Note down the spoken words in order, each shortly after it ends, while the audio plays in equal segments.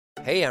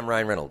Hey, I'm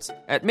Ryan Reynolds.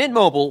 At Mint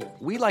Mobile,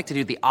 we like to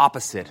do the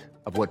opposite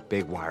of what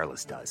Big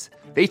Wireless does.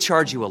 They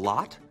charge you a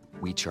lot,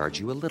 we charge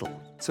you a little.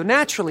 So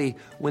naturally,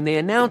 when they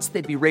announced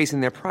they'd be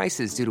raising their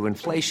prices due to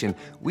inflation,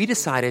 we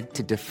decided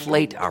to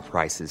deflate our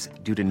prices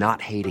due to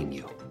not hating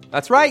you.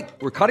 That's right.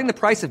 We're cutting the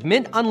price of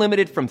Mint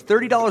Unlimited from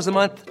 $30 a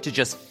month to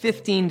just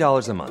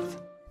 $15 a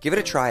month. Give it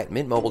a try at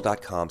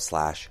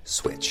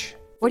mintmobile.com/switch.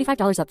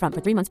 $45 up front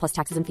for 3 months plus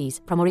taxes and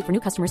fees. Promo rate for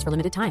new customers for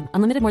limited time.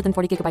 Unlimited more than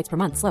 40 gigabytes per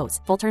month.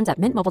 Slows full terms at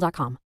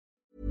mintmobile.com.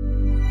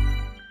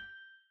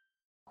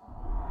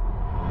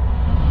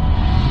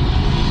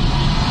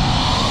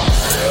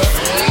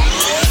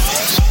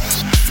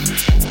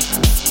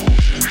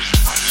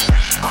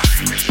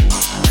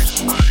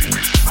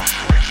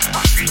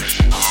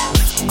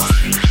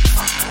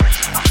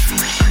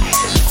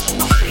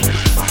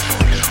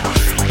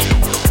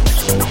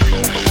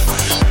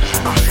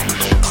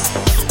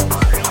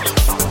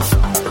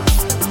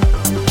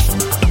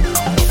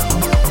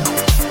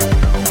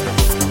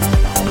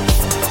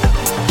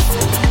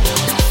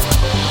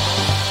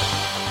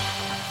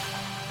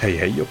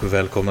 Hej och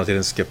välkomna till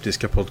den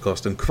skeptiska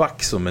podcasten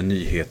Kvack som är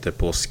nyheter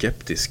på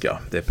skeptiska.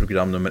 Det är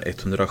program nummer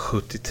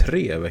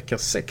 173, vecka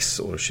 6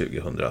 år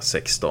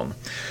 2016.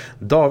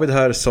 David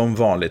här som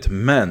vanligt,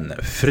 men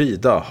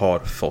Frida har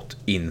fått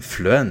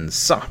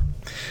influensa.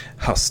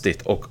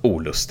 Hastigt och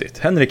olustigt.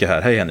 Henrik är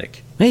här, hej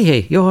Henrik.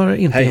 Hej, jag har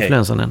inte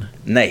influensan än.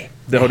 Nej,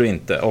 det har du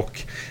inte.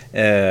 Och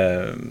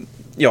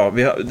ja,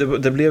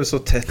 det blev så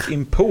tätt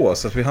inpå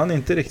så att vi hann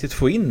inte riktigt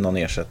få in någon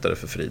ersättare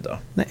för Frida.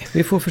 Nej,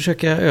 vi får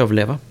försöka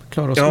överleva,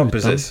 klara oss ja, utan.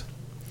 Precis.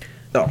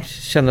 Ja.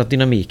 Känner att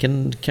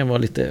dynamiken kan vara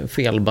lite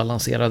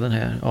felbalanserad den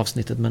här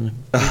avsnittet, men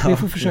vi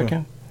får försöka.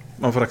 Ja,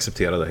 man får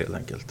acceptera det helt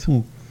enkelt.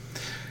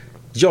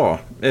 Ja,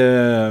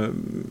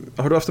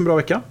 har du haft en bra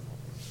vecka?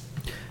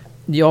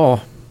 Ja,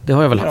 det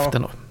har jag väl haft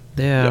ändå.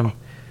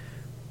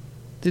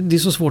 Det är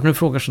så svårt när du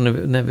frågar så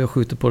när vi har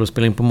skjutit på det och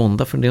spelar in på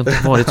måndag, för det har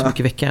inte varit så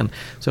mycket vecka än.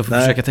 Så jag får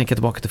försöka tänka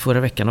tillbaka till förra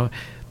veckan. Och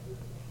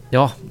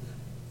ja,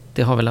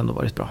 det har väl ändå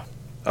varit bra.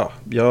 Ja,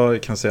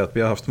 jag kan säga att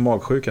vi har haft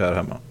magsjuka här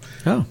hemma.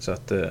 Ja. Så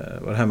att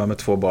var hemma med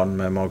 2 barn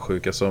med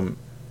magsjuka som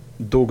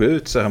dog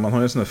ut så här. Man har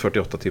ju en sån här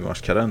 48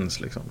 timmars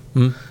karens liksom.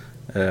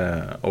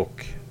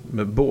 Och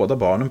med båda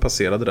barnen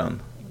passerade den.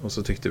 Och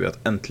så tyckte vi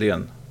att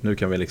äntligen, nu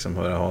kan vi liksom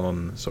ha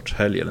någon sorts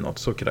helg eller något,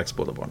 så kräks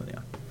båda barnen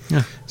igen.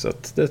 Ja. Så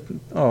att det,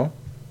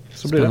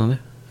 så spännande.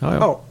 Blir det.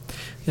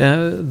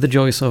 Ja. The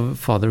joys of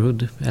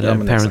fatherhood,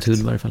 eller parenthood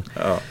i varje fall.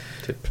 Ja,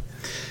 typ.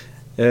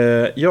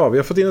 Ja, vi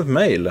har fått in ett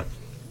mejl.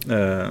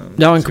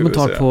 En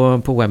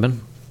kommentar på webben.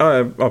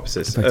 Ja,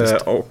 precis.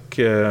 Och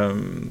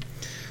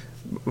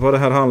vad det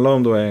här handlar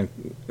om då är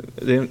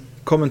en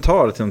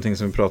kommentar till någonting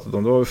som vi pratade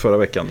om. Det var vi förra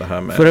veckan det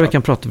här med. Förra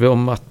veckan pratade vi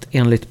om att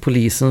enligt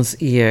polisens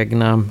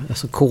egna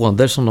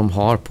koder som de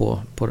har på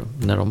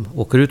när de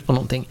åker ut på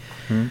någonting,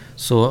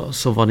 så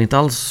var det inte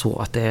alls så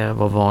att det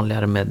var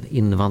vanligare med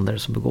invandrare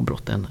som begår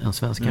brott än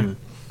svenskar.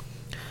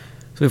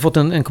 Så vi har fått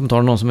en kommentar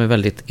av någon som är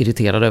väldigt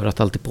irriterad över att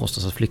det alltid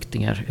påstås att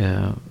flyktingar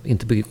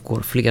inte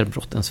begår fler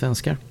brott än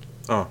svenskar.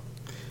 Ja.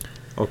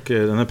 Och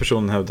den här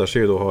personen hävdar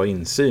sig då ha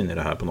insyn i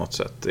det här på något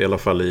sätt. I alla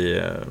fall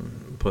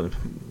på,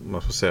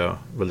 man får säga,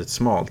 väldigt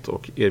smalt,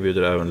 och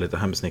erbjuder även lite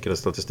hemsnickrad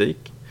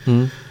statistik.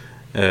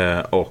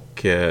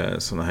 Och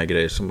sådana här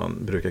grejer som man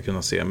brukar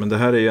kunna se. Men det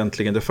här är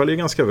egentligen, det faller ju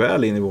ganska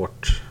väl in i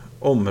vårt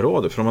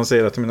område. För om man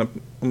säger att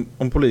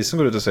om polisen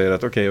går ut och säger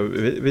att okej,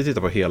 vi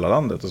tittar på hela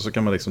landet, och så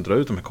kan man liksom dra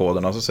ut de här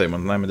koderna, och så säger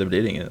man nej, men det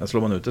blir ingen,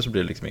 slår man ut det så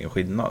blir det liksom ingen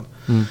skillnad.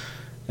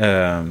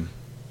 Men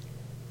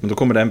då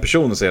kommer det en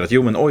person och säger att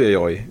jo, men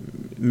oj,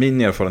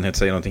 min erfarenhet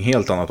säger någonting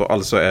helt annat, och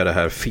alltså är det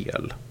här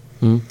fel.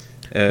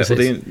 Och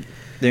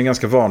det är en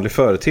ganska vanlig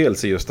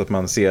företeelse just att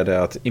man ser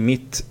det, att i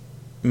mitt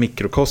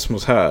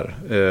mikrokosmos här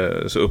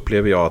så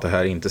upplever jag att det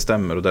här inte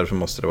stämmer, och därför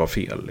måste det vara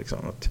fel liksom.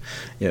 Att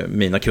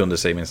mina kunder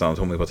säger minsann att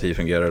homeopati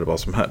fungerar eller vad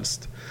som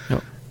helst.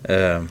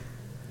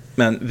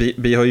 Men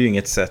vi har ju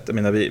inget sätt, jag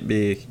menar,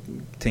 vi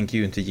tänker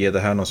ju inte ge det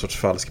här någon sorts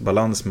falsk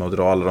balans med att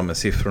dra alla de här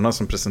siffrorna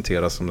som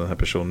presenteras som den här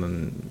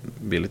personen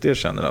villigt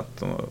erkänner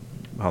att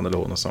han eller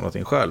hon har samlat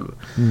in själv.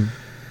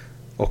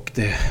 Och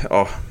det,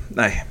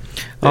 nej.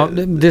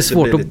 Det är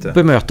svårt att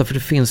bemöta, för det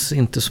finns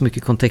inte så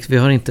mycket kontext. Vi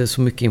har inte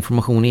så mycket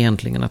information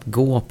egentligen att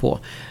gå på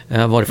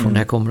varifrån det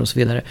här kommer och så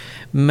vidare.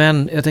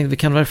 Men jag tänkte vi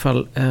kan i alla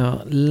fall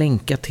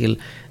länka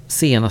till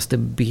senaste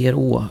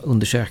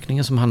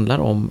BRÅ-undersökningen som handlar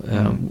om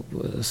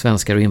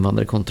svenskar och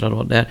invandrare kontra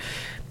då. Där,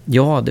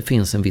 det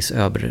finns en viss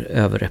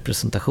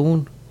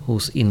överrepresentation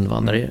hos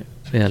invandrare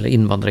eller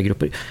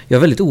invandrargrupper. Jag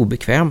är väldigt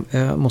obekväm,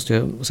 måste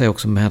jag säga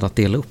också, med att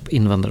dela upp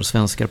invandrare och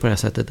svenskar på det här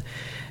sättet.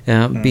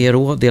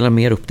 BRÅ delar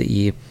mer upp det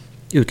i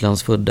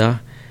utlandsfödda,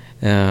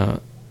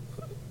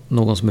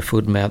 någon som är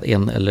född med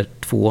 1 eller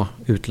 2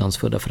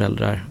 utlandsfödda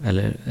föräldrar,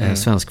 eller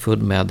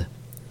svenskfödd med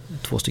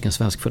 2 stycken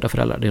svenskfödda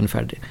föräldrar. Det är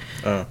ungefär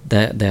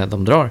det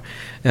de drar.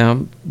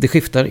 Det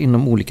skiftar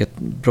inom olika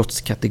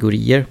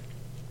brottskategorier,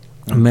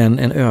 men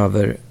en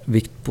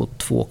övervikt på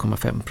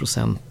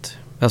 2,5%.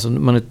 Alltså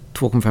man är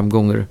 2,5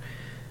 gånger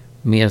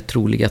mer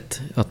trolig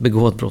att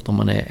begå ett brott om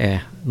man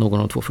är någon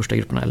av de 2 första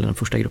grupperna, eller den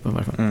första gruppen i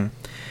alla fall.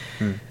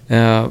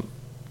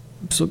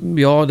 Så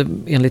ja,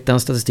 enligt den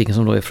statistiken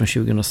som då är från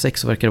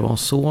 2006 så verkar det vara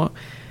så.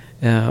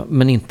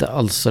 Men inte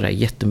alls så där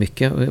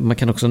jättemycket. Man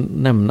kan också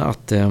nämna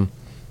att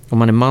om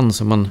man är man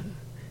så är man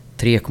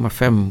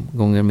 3,5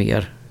 gånger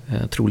mer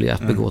trolig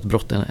att begå ett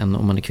brott än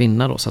om man är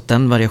kvinna då. Så att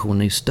den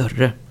variationen är ju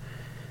större.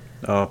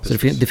 Ja, så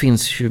det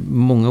finns ju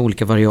många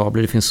olika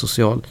variabler. Det finns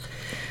social...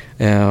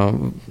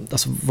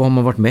 alltså vad har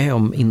man varit med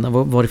om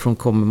innan? Varifrån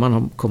kommer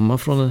man? Kommer man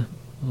från...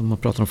 Om man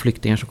pratar om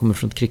flyktingar som kommer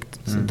från ett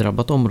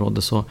krigsdrabbat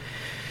område, så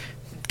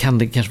kan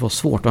det kanske vara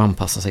svårt att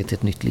anpassa sig till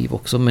ett nytt liv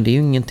också. Men det är ju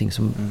ingenting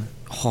som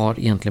har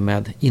egentligen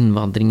med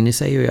invandringen i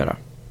sig att göra.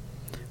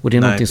 Och det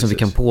är någonting som vi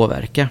kan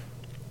påverka.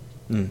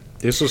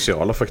 Det är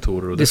sociala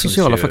faktorer. Och det är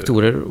sociala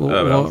faktorer. Och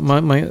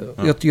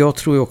jag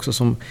tror ju också,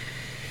 som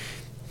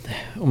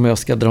om jag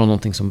ska dra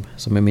någonting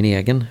som är min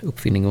egen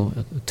uppfinning och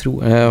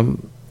tro,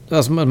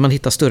 alltså man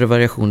hittar större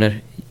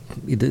variationer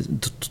i det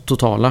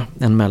totala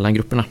än mellan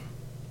grupperna.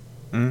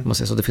 Man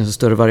säger så, det finns en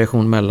större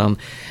variation mellan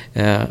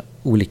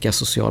olika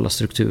sociala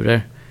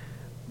strukturer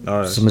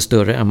som är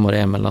större än vad det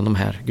är mellan de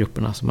här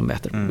grupperna som man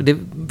mäter. Det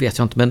vet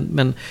jag inte,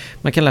 men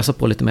man kan läsa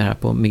på lite mer här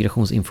på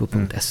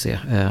migrationsinfo.se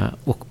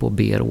och på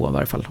BRO i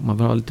varje fall, om man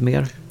vill ha lite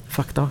mer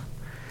fakta.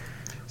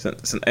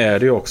 Sen är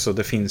det ju också,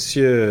 det finns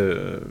ju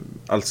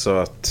alltså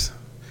att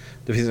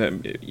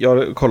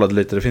jag kollade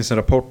lite, det finns en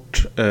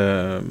rapport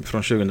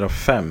från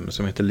 2005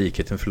 som heter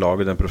Likhet inför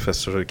lagen, den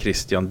professor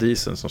Christian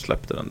Diesen som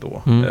släppte den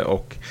då.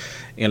 Och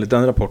enligt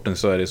den rapporten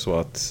så är det så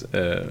att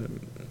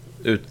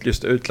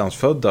just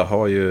utlandsfödda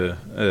har ju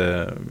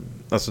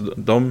alltså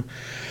de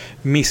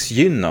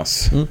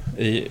missgynnas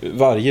i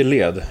varje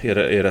led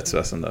i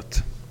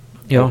rättsväsendet.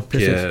 Ja, och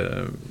precis.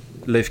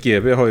 Leif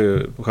GB har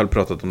ju själv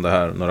pratat om det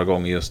här några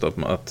gånger, just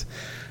om att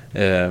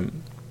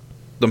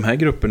de här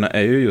grupperna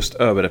är ju just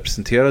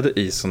överrepresenterade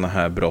i såna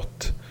här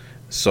brott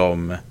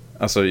som,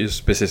 alltså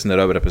just precis den där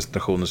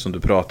överrepresentationen som du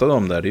pratade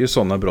om där, det är ju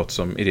sådana brott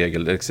som i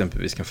regel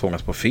exempelvis kan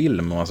fångas på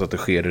film, och alltså att det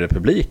sker i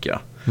republik.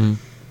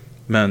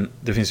 Men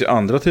det finns ju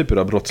andra typer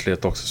av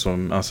brottslighet också,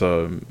 som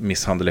alltså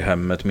misshandel i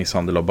hemmet,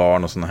 misshandel av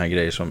barn och sådana här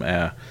grejer som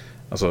är,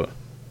 alltså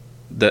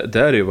där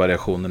är ju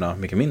variationerna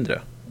mycket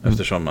mindre.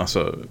 Eftersom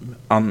alltså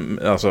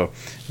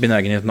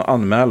benägenheten att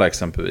anmäla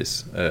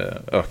exempelvis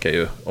ökar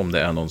ju om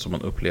det är någon som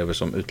man upplever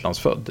som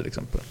utlandsfödd till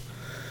exempel.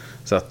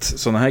 Så att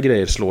sådana här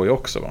grejer slår ju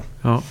också, va?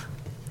 Ja.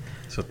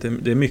 Så att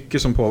det är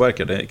mycket som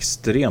påverkar, det är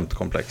extremt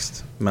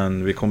komplext.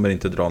 Men vi kommer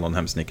inte dra någon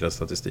hemsnickrad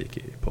statistik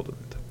i podden.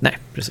 Nej,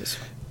 precis.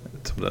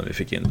 Som den vi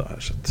fick in då här.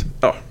 Så att,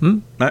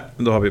 nej,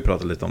 då har vi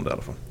pratat lite om det i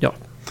alla fall.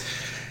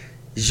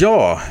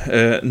 Ja,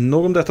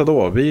 nog om detta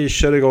då. Vi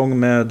kör igång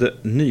med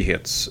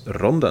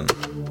nyhetsronden.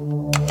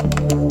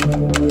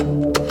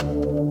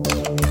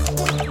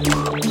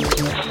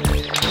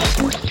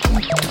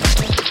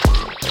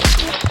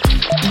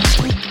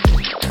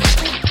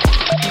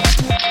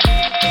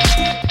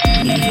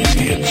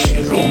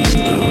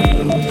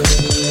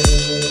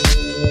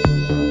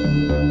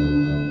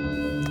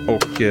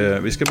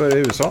 Vi ska börja i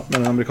USA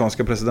med den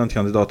amerikanska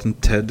presidentkandidaten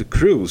Ted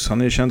Cruz.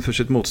 Han är känd för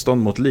sitt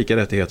motstånd mot lika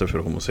rättigheter för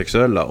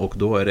homosexuella, och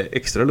då är det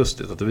extra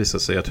lustigt att det visar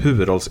sig att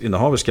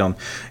huvudrollsinnehaverskan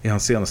i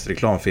hans senaste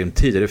reklamfilm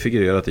tidigare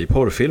figurerat i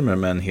porrfilmer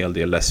med en hel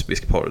del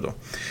lesbisk porr då.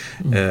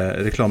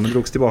 Reklamen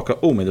drogs tillbaka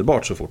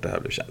omedelbart så fort det här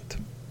blev känt.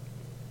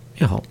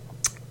 Jaha.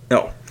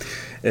 Ja.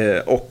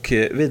 Och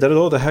vidare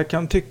då, det här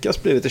kan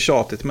tyckas bli lite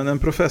tjatigt, men en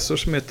professor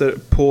som heter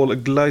Paul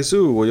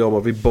Gleizou och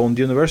jobbar vid Bond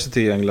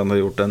University i England har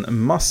gjort en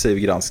massiv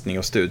granskning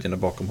av studierna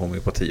bakom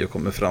homeopati och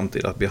kommer fram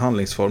till att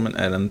behandlingsformen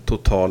är en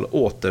total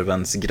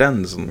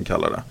återvändsgränd, som de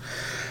kallar det.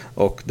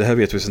 Och det här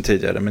vet vi sedan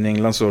tidigare, men i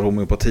England så har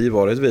homeopati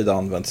varit vida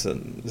använt sedan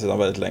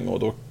väldigt länge, och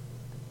då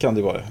kan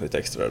det vara lite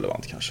extra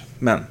relevant kanske.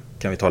 Men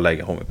kan vi ta och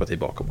lägga homeopati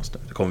bakom oss nu?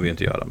 Det kommer vi ju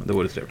inte göra, men det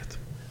vore trevligt.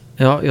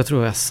 Ja, jag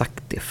tror jag har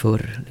sagt det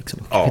förr. Liksom.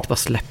 Kan vi inte bara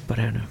släppa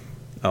det här nu?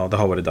 Ja, det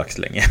har varit dags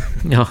länge.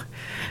 Ja,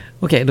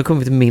 okej, då kommer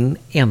vi till min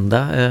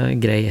enda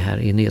grej här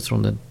i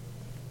nyhetsronden.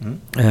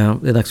 Det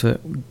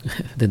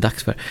är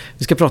dags för.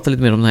 Vi ska prata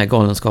lite mer om den här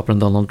galenskaparen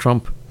Donald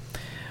Trump.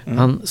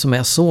 Han som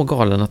är så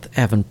galen att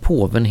även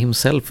påven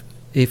himself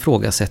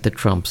ifrågasätter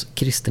Trumps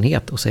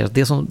kristenhet och säger att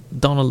det som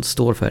Donald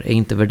står för är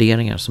inte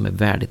värderingar som är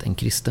värdigt en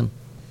kristen.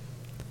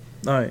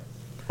 Nej,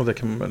 och det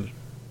kan man väl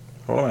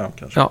hålla med om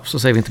kanske. Ja, så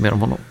säger vi inte mer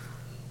om honom.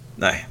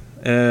 Nej.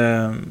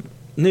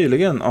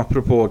 Nyligen,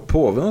 apropå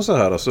påven och så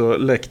här, så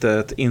läckte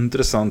ett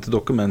intressant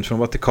dokument från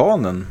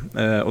Vatikanen.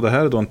 Och det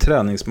här är då en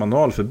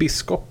träningsmanual för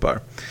biskopar.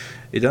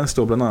 I den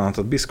står bland annat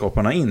att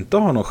biskoparna inte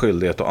har någon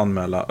skyldighet att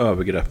anmäla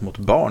övergrepp mot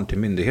barn till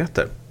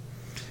myndigheter.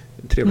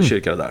 Trevlig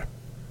kyrka där.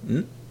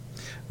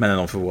 Men är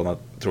någon förvånad?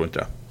 Tror inte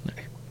det.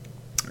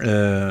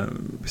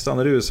 Vi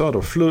stannar i USA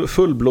då.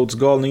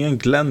 Fullblodsgalningen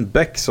Glenn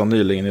Beck sa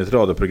nyligen i ett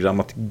radioprogram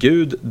att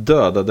Gud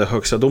dödade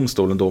högsta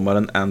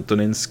domstolen-domaren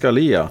Antonin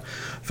Scalia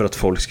för att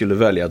folk skulle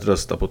välja att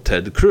rösta på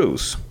Ted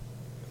Cruz.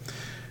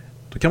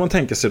 Då kan man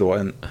tänka sig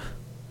då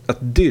att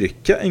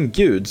dyrka en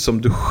gud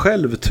som du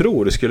själv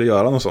tror skulle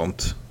göra något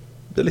sånt.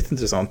 Det är lite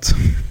intressant.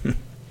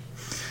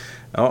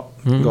 Ja,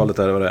 galet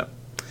är det vad det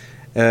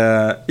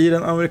är. I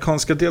den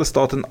amerikanska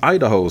delstaten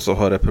Idaho så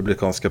har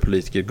republikanska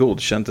politiker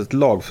godkänt ett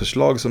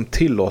lagförslag som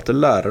tillåter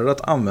lärare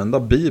att använda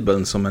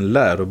Bibeln som en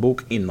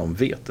lärobok inom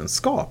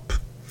vetenskap.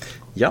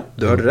 Ja,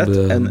 du hörde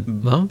rätt.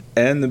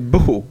 En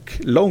bok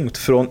långt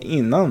från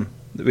innan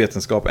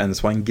vetenskap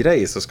ens var en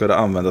grej, så ska det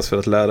användas för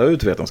att lära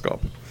ut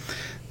vetenskap.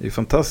 Det är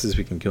fantastiskt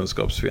vilken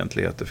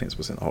kunskapsfientlighet det finns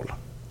på sina håll.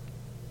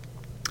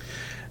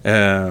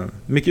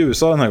 Mycket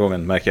USA den här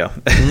gången, märker jag.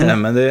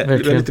 Men det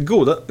är lite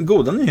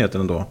goda nyheter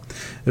ändå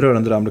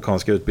rörande det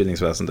amerikanska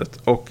utbildningsväsendet.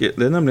 Och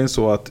det är nämligen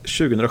så att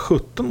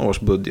 2017 års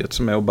budget,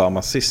 som är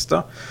Obamas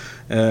sista,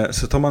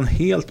 så tar man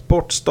helt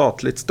bort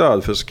statligt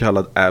stöd för så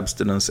kallad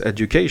abstinence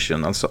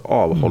education, alltså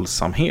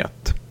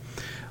avhållsamhet.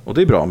 Och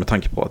det är bra med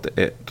tanke på att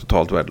det är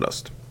totalt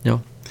värdelöst. Ja.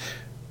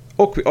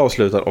 Och vi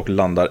avslutar och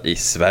landar i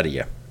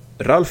Sverige.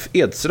 Ralf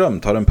Edström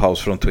tar en paus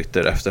från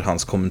Twitter efter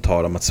hans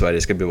kommentar om att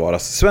Sverige ska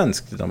bevaras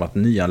svenskt genom att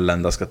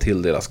nyanlända ska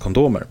tilldelas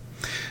kondomer.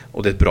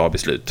 Och det är ett bra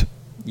beslut.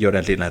 Gör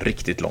det till en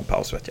riktigt lång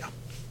paus, vet jag.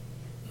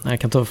 Jag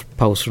kan ta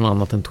paus från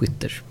annat än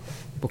Twitter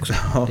också.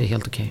 Ja, det är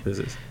helt okej.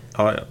 Precis.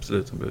 Ja,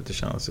 absolut. Man behöver inte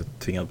känna sig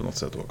tvingad på något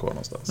sätt att vara kvar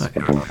någonstans.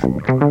 Nej.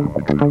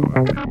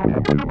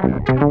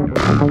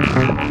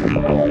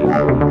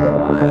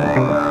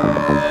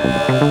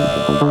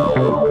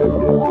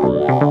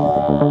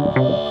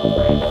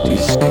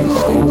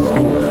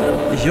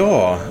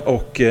 Ja,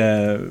 och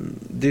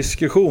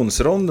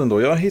diskussionsronden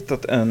då. Jag har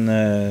hittat en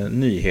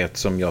nyhet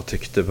som jag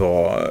tyckte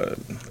var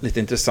lite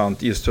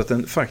intressant, just för att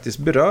den faktiskt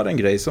berör en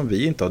grej som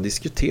vi inte har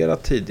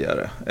diskuterat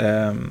tidigare.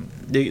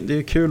 Det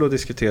är kul att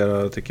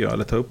diskutera, tycker jag,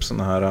 eller ta upp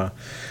sådana här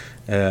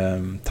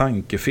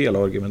tankefel,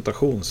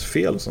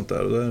 argumentationsfel och sånt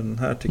där. Och den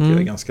här tycker jag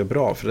är ganska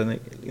bra, för den är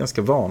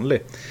ganska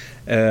vanlig.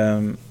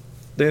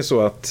 Det är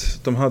så att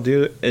de hade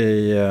ju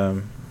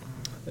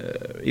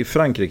i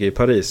Frankrike, i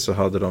Paris, så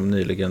hade de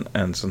nyligen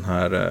en sån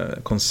här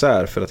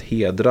konsert för att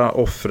hedra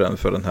offren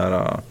för den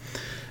här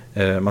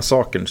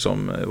massakern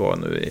som var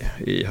nu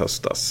i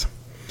höstas.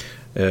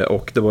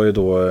 Och det var ju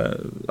då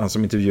han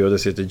som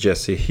intervjuades heter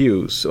Jesse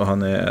Hughes, och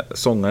han är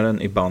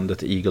sångaren i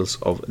bandet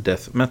Eagles of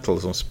Death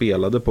Metal som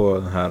spelade på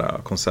den här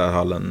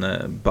konserthallen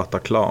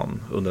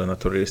Bataclan under den här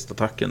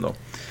terroristattacken då,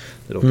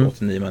 där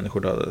 89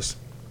 människor dödades.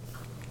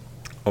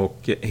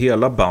 Och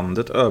hela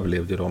bandet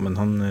överlevde då, men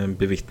han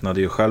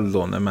bevittnade ju själv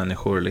då när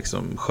människor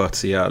liksom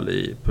sköts ihjäl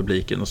i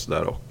publiken och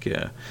sådär. Och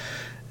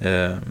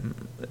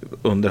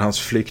under hans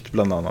flykt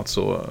bland annat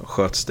så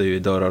sköts det ju i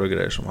dörrar och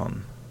grejer som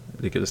han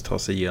lyckades ta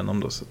sig igenom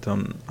då. Så att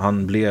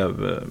han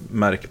blev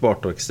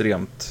märkbart och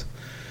extremt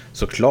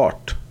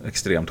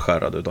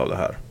skärrad av det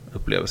här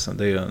upplevelsen.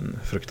 Det är ju en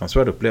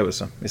fruktansvärd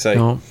upplevelse i sig.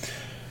 Ja.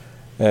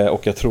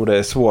 Och jag tror det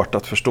är svårt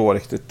att förstå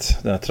riktigt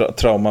det här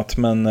traumat.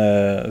 Men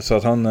så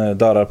att han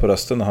darrar på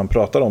rösten när han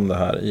pratar om det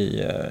här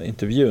i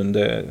intervjun,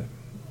 det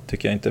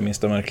tycker jag inte är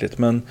minst märkligt.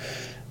 Men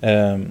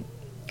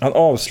han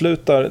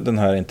avslutar den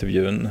här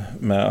intervjun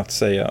med att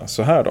säga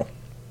så här då: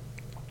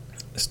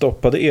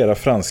 stoppade era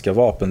franska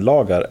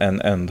vapenlagar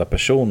en enda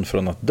person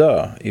från att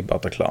dö i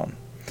Bataclan?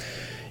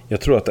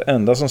 Jag tror att det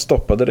enda som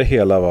stoppade det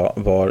hela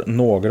var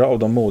några av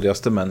de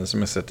modigaste männen som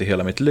jag sett i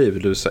hela mitt liv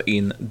lusa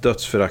in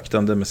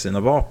dödsföraktande med sina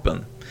vapen.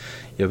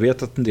 Jag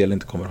vet att en del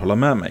inte kommer hålla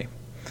med mig.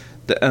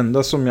 Det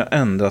enda som jag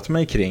ändrat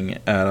mig kring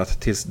är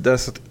att tills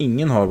dess att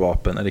ingen har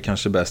vapen är det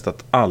kanske bäst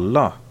att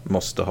alla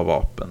måste ha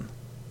vapen.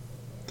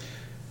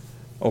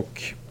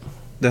 Och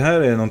det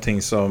här är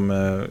någonting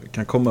som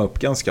kan komma upp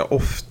ganska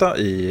ofta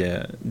i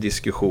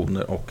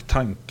diskussioner och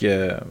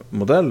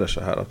tankemodeller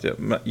så här. Att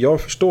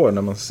jag förstår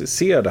när man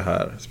ser det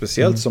här,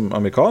 speciellt som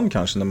amerikan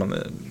kanske, när man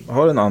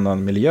har en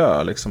annan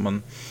miljö.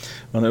 Liksom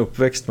man är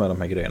uppväxt med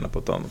de här grejerna på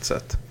ett annat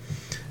sätt.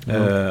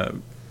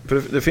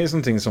 För det finns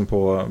någonting som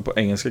på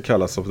engelska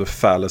kallas of the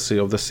fallacy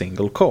of the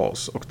single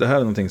cause. Och det här är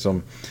någonting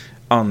som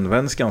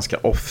används ganska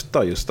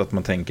ofta, just att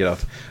man tänker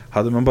att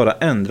hade man bara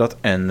ändrat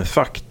en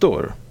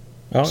faktor,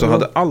 så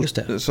hade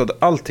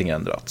allting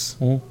ändrats.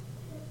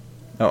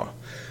 Ja.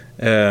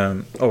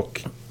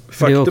 Och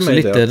faktum det är också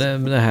lite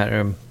att det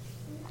här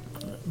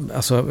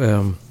alltså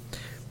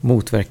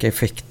motverka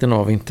effekten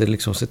av inte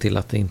liksom se till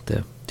att det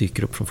inte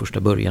dyker upp från första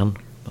början,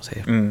 man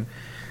säger.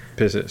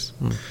 Precis.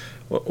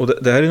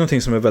 Och det här är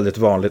någonting som är väldigt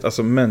vanligt.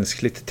 Alltså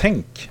mänskligt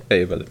tänk är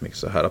ju väldigt mycket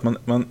så här att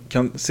man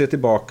kan se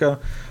tillbaka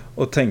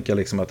och tänka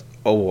liksom att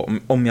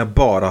om jag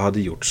bara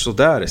hade gjort så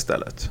där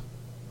istället.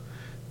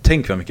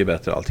 Tänk vad mycket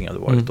bättre allting hade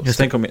varit då.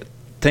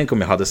 Tänk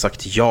om jag hade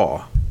sagt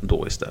ja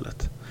då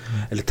istället.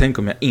 Eller tänk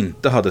om jag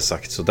inte hade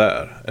sagt så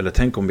där. Eller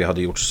tänk om vi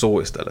hade gjort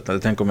så istället. Eller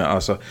tänk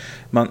om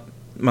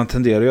man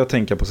tenderar ju att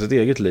tänka på sitt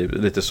eget liv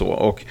lite så.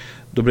 Och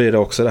då blir det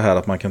också det här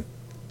att man kan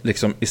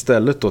liksom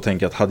istället då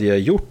tänka att hade jag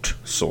gjort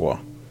så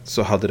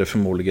hade det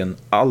förmodligen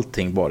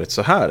allting varit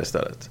så här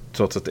istället.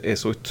 Trots att det är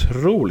så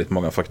otroligt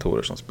många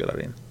faktorer som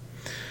spelar in.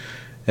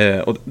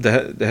 Och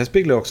det här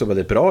speglar också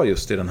väldigt bra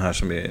just i den här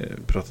som vi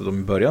pratade om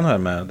i början här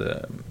med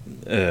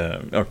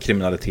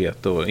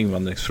kriminalitet och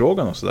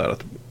invandringsfrågan och sådär.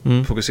 Att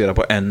fokusera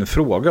på en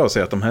fråga och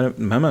säga att de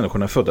här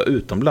människorna är födda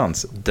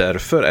utomlands,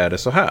 därför är det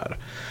så här.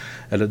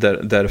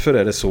 eller därför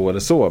är det så eller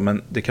så,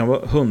 men det kan vara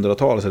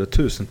hundratals eller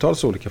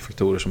tusentals olika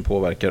faktorer som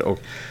påverkar, och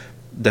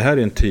det här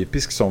är en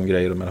typisk sån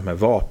grej med de här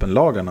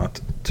vapenlagarna,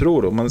 att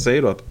tror då, man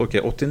säger då att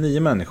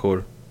 89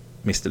 människor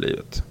miste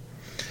livet.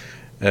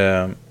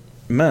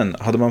 Men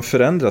hade man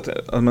förändrat,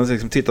 hade man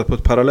liksom tittat på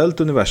ett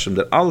parallellt universum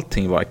där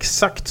allting var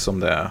exakt som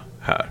det är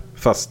här,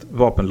 fast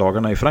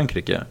vapenlagarna i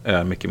Frankrike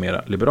är mycket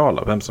mer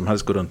liberala, vem som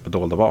helst går runt med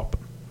dolda vapen.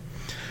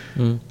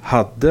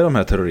 Hade de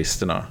här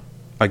terroristerna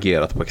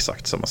agerat på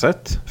exakt samma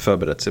sätt,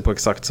 förberett sig på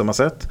exakt samma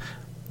sätt,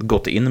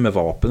 gått in med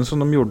vapen som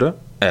de gjorde,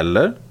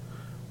 eller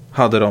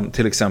hade de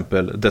till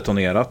exempel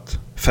detonerat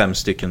 5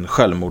 stycken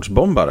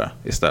självmordsbombare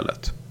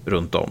istället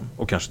runt om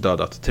och kanske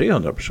dödat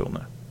 300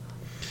 personer?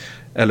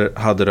 Eller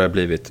hade det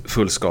blivit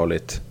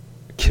fullskaligt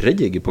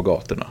krig på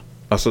gatorna?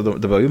 Alltså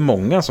det var ju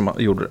många som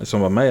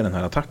var med i den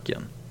här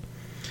attacken,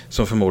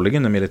 som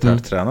förmodligen är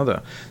militärt tränade.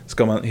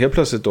 Ska man helt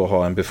plötsligt då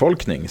ha en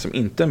befolkning som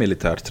inte är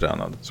militärt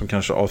tränad, som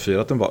kanske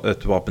avfyrat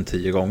ett vapen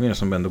 10 gånger,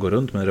 som ändå går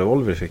runt med en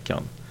revolver i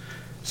fickan,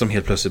 som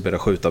helt plötsligt börjar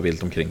skjuta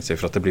vilt omkring sig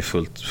för att det blir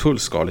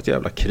fullskaligt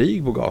jävla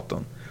krig på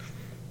gatan?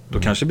 Då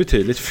kanske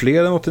betydligt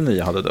fler än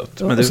 89 hade dött.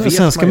 Men det vet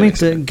sen ska man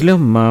inte liksom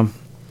glömma,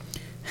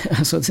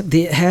 alltså,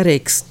 det här är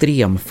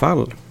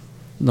extremfall.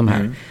 De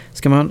här.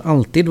 Ska man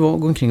alltid gå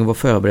omkring och vara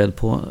förberedd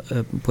på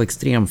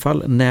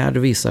extremfall när det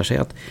visar sig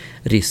att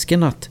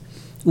risken att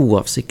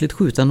oavsiktligt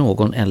skjuta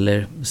någon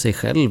eller sig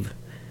själv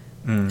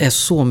är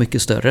så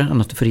mycket större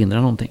än att du förhindrar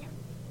någonting.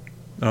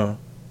 Ja.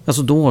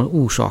 Alltså då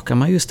orsakar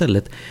man ju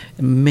istället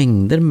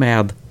mängder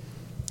med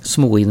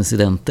små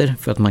incidenter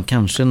för att man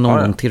kanske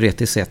någon gång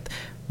teoretiskt sett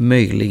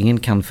möjligen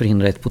kan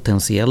förhindra ett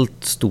potentiellt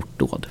stort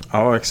dåd.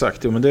 Ja, exakt.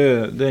 Jo, men det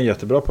är en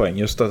jättebra poäng.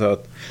 Just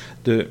att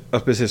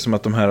precis som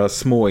att de här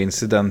små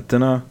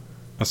incidenterna,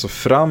 alltså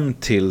fram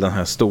till den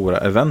här stora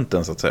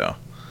eventen så att säga,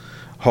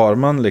 har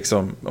man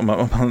liksom, om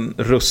man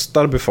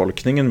rustar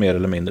befolkningen mer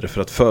eller mindre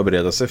för att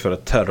förbereda sig för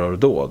ett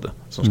terrordåd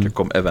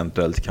som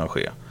eventuellt kan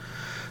ske,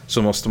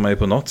 så måste man ju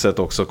på något sätt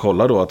också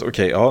kolla då att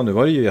nu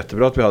var det ju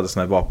jättebra att vi hade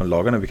såna här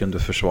vapenlagar när vi kunde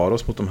försvara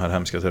oss mot de här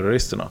hemska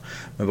terroristerna.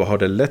 Men vad har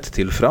det lett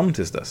till fram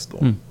tills dess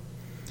då?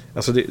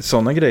 Alltså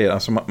sådana grejer,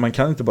 alltså man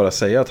kan inte bara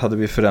säga att hade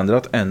vi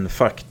förändrat en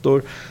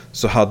faktor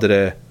så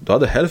hade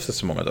hälften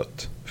så många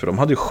dött. För de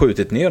hade ju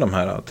skjutit ner de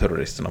här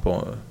terroristerna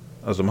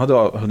alltså de hade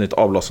hunnit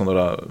avlossa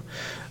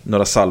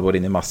några salvor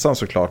in i massan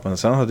såklart, men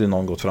sen hade ju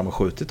någon gått fram och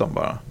skjutit dem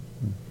bara.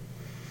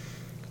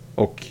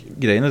 Och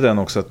grejen är den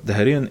också att det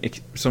här är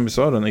som du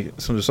sa,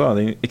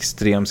 det är en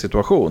extrem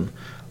situation.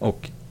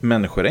 Och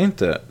människor är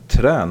inte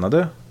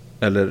tränade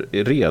eller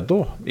är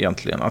redo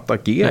egentligen att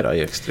agera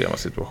i extrema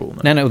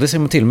situationer. Nej, och det ser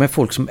man till med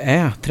folk som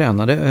är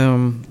tränade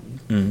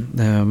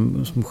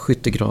som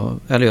skyttegrav,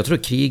 eller jag tror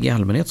krig i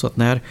allmänhet, så att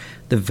när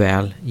det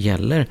väl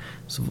gäller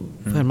så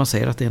man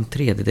säger att det är en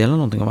tredjedel eller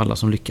någonting av alla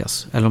som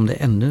lyckas, eller om det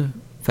är ännu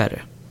färre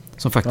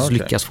som faktiskt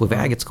lyckas få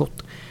iväg ett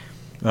skott.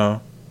 Ja,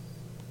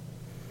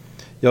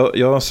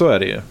 så är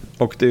det ju.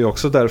 Och det är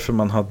också därför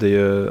man hade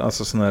ju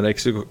alltså såna här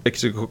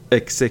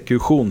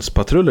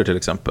exekutionspatruller till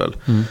exempel.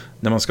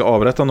 När man ska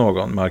avrätta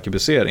någon med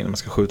arkebusering, när man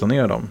ska skjuta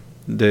ner dem.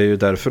 Det är ju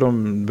därför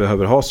de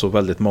behöver ha så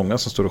väldigt många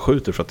som står och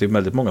skjuter, för att det är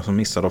väldigt många som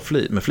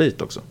missar med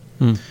flit också.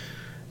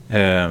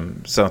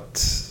 Så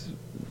att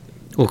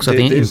också att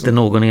inte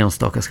någon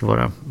enstaka ska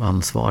vara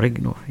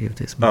ansvarig då,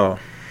 givetvis.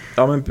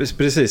 Ja, men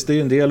precis, det är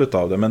ju en del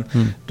utav det, men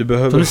du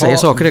behöver som du säger,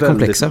 saker är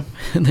komplexa.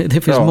 Det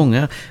finns Ja.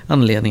 många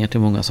anledningar till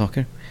många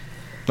saker.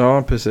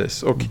 Ja,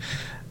 precis. Och,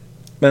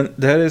 men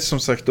det här är som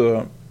sagt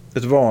då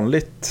ett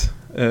vanligt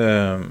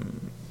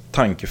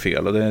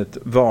tankefel, och det är ett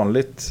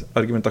vanligt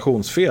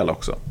argumentationsfel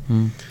också.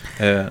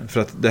 För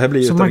att det här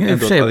blir ju så ett man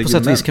argument. på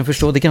sätt och vis kan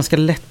förstå, det är ganska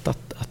lätt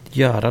att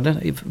göra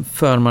det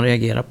för man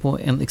reagerar på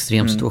en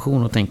extrem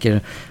situation och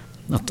tänker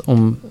att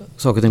om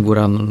saker går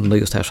annorlunda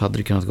just här så hade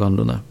det kunnat gå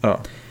annorlunda.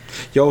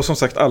 Ja, och som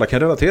sagt, alla kan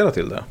relatera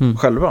till det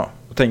själva.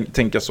 Och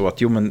tänka så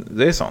att, men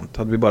det är sant.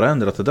 Hade vi bara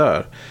ändrat det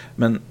där.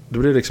 Men då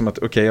blir det liksom att,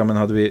 men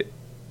hade vi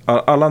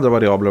alla andra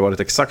variabler varit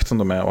exakt som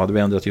de är, och hade vi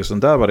ändrat just den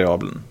där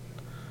variabeln,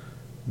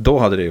 då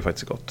hade det ju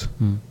faktiskt gått.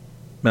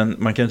 Men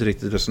man kan inte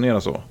riktigt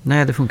resonera så.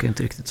 Nej, det funkar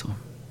inte riktigt så.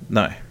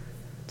 Nej.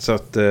 Så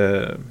att,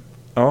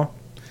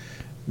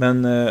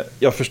 Men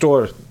jag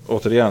förstår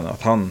återigen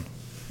att han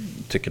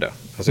tycker det.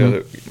 Alltså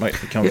man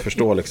kan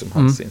förstå liksom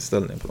hans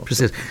inställning på något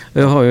Precis. sätt.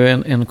 Jag har ju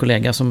en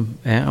kollega som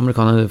är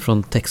amerikan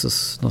från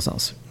Texas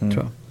någonstans,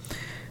 tror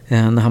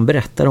jag. När han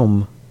berättar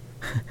om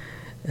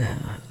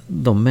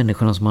de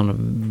människorna som han har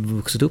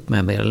vuxit upp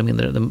med mer eller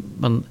mindre.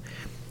 Man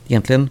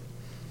egentligen,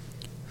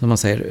 som man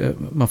säger,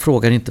 man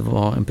frågar inte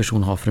vad en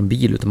person har för en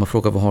bil, utan man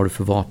frågar vad har du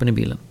för vapen i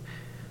bilen.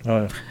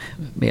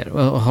 Mer.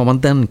 Och har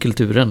man den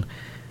kulturen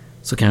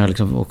så kan jag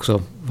liksom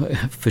också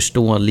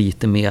förstå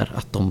lite mer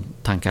att de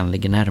tankarna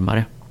ligger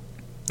närmare,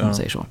 om man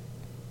säger så,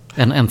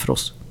 än för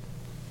oss.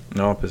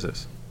 Ja,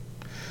 precis.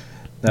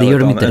 Det gör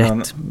de inte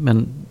rätt,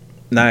 men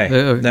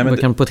nej, man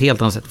kan på ett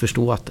helt annat sätt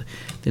förstå att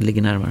det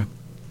ligger närmare.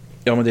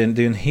 Ja, men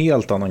det är en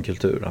helt annan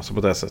kultur, alltså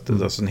på det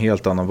sättet. Alltså en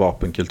helt annan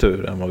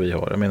vapenkultur än vad vi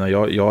har. Jag menar,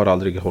 jag har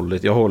aldrig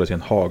hållit i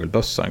en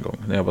hagelbössa en gång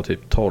när jag var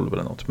typ 12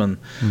 eller något. Men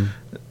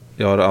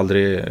jag har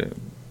aldrig...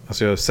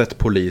 Alltså jag har sett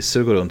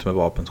poliser gå runt med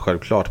vapen,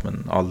 självklart,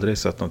 men aldrig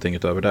sett någonting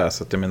utöver det.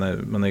 Så att jag menar,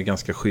 man är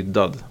ganska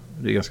skyddad.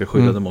 Det är ganska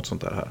skyddade mot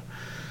sånt där här.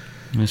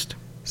 Just.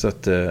 Så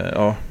att,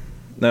 ja...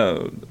 Nej,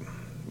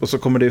 och så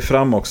kommer det ju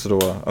fram också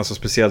då, alltså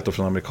speciellt då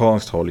från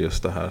amerikanskt håll,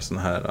 just det här sån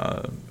här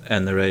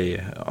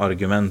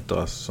NRA-argument då,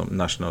 alltså, som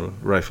National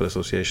Rifle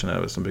Association är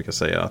väl, som brukar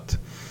säga att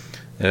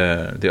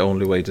the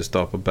only way to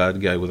stop a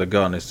bad guy with a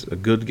gun is a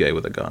good guy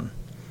with a gun.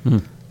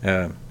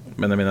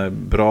 Men jag menar,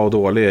 bra och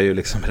dålig är ju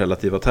liksom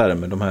relativa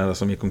termer. De här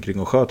som gick omkring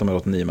och sköt de här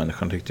 89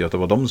 människorna tyckte ju att det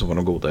var de som var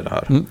de goda i det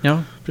här.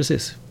 Ja,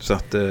 precis. Så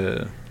att,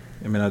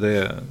 jag menar,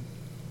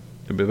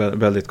 det blir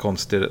väldigt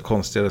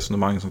konstiga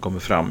resonemang som kommer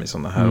fram i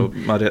sådana här. Och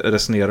man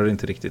resonerar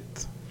inte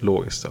riktigt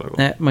logiskt alla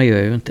gånger. Nej, man gör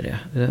ju inte det.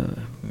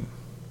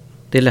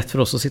 Det är lätt för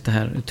oss att sitta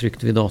här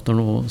tryckt vid datorn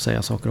och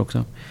säga saker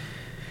också.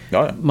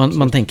 Ja,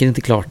 man tänker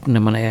inte klart när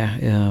man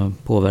är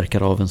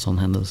påverkad av en sån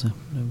händelse.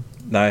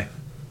 Nej,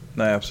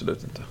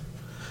 absolut inte.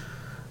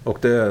 Och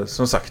det,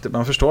 som sagt,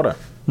 man förstår det.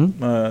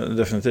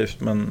 Definitivt,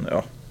 men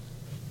ja,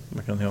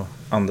 man kan ha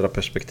andra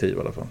perspektiv i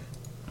alla fall.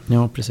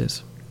 Ja,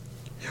 precis.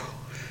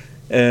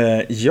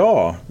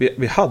 Ja,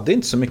 vi hade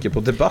inte så mycket på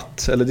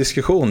debatt eller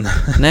diskussion.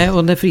 Nej,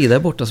 och när Frida är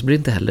borta så blir det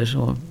inte heller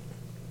så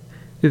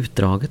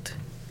utdraget.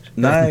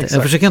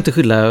 Jag försöker inte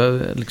skylla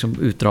liksom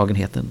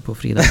utdragenheten på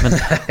Frida, men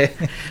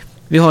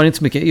vi har inte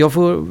så mycket. Jag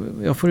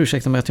får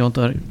ursäkta mig att jag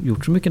inte har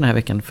gjort så mycket den här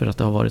veckan för att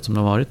det har varit som det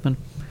har varit, men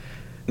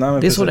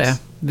det är så det är.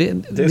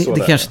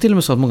 Det kanske till och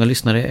med så att många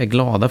lyssnare är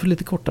glada för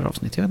lite kortare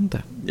avsnitt, jag vet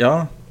inte.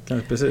 Ja,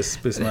 precis.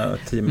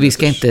 Vi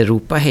ska inte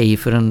ropa hej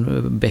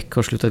förrän Beck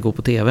har slutat gå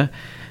på tv.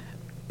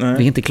 Nej.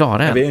 Vi är inte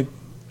klara än.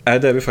 Nej,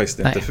 det är vi faktiskt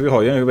inte. För vi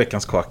har ju en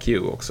veckans KQ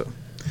också.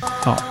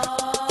 Ja.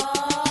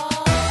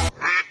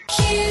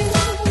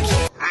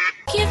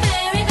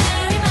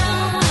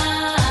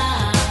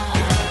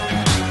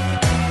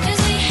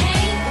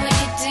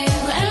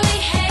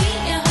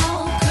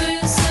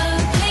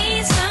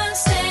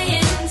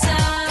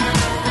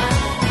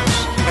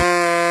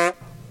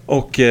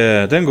 Och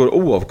den går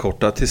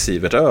oavkortat till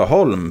Siewert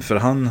Öholm, för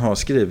han har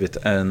skrivit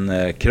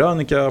en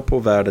krönika på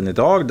Världen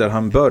idag där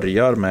han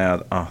börjar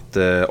med att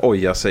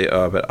oja sig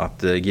över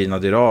att Gina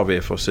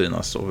Dirawi får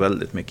synas så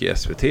väldigt mycket i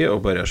SVT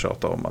och börjar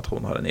tjata om att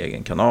hon har en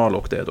egen kanal,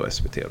 och det är då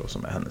SVT då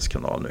som är hennes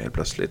kanal nu helt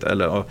plötsligt.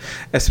 Eller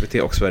SVT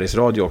och Sveriges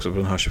Radio också, för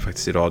hon hörs ju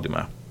faktiskt i radio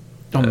med.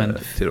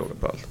 Till råga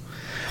på allt.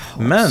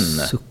 Men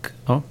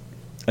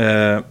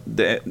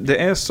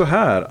det är så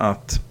här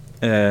att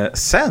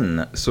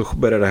sen så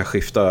börjar det här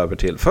skifta över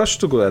till,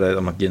 först så går det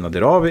om att Gina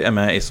Dirawi är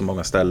med i så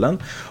många ställen,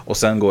 och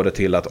sen går det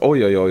till att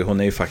oj, hon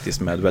är ju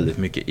faktiskt med väldigt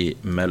mycket i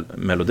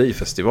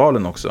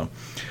Melodifestivalen också.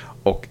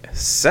 Och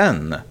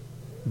sen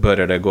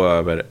börjar det gå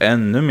över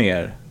ännu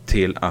mer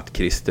till att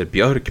Christer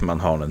Björkman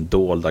har en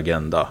dold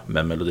agenda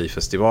med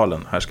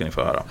Melodifestivalen. Här ska ni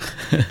få höra.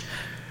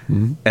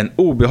 En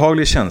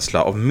obehaglig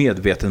känsla av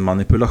medveten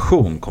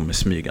manipulation kommer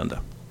smygande.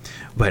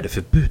 Vad är det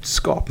för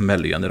budskap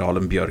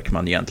Mellogeneralen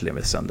Björkman egentligen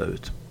vill sända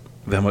ut?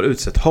 Vem har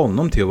utsett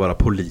honom till att vara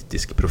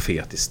politisk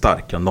profet i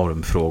starka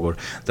normfrågor,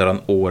 där han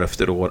år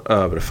efter år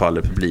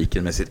överfaller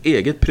publiken med sitt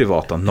eget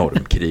privata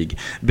normkrig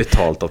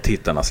betalt av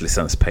tittarnas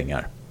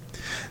licenspengar?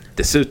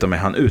 Dessutom är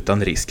han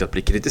utan risk att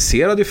bli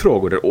kritiserad i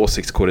frågor där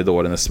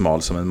åsiktskorridoren är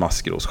smal som en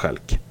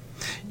maskrosskälk.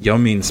 Jag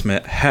minns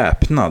med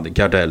häpnad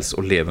Gardells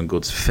och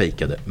Levengoods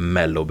fejkade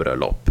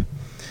mellobröllop.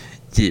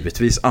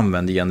 Givetvis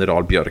använder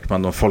general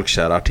Björkman de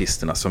folkkära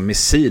artisterna som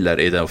missiler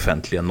i det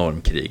offentliga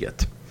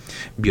normkriget.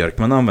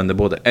 Björkman använder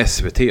både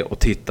SVT och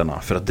tittarna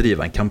för att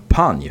driva en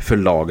kampanj för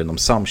lagen om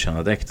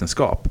samkönade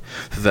äktenskap.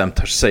 För vem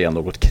tar säga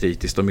något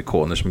kritiskt om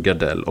ikoner som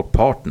Gardell och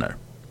Partner?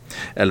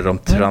 Eller om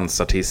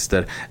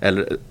transartister,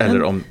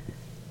 eller om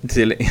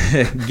till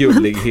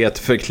gullighet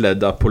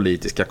förklädda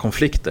politiska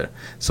konflikter,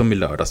 som i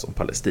lördags om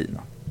Palestina.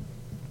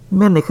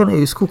 Människan är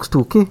ju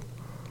skogstokig.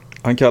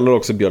 Han kallar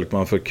också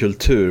Björkman för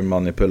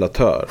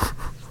kulturmanipulatör.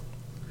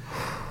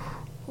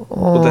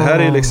 Och det här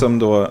är liksom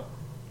då,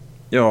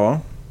 ja,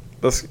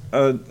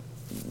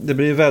 det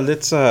blir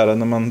väldigt så här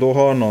när man då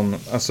har någon,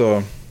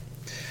 alltså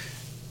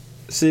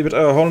Siewert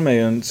Öholm är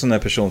ju en sån här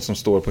person som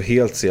står på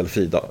helt fel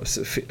sida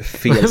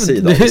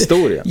av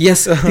historien.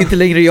 Yes, det är inte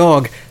längre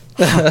jag.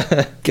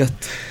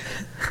 Gött.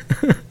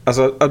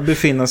 Alltså att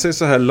befinna sig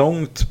så här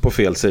långt på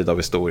fel sida av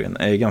historien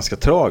är ganska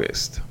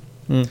tragiskt.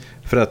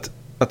 För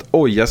att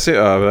oja sig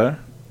över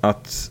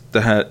att det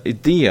här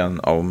idén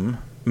om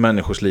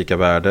människors lika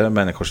värde,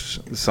 människors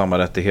samma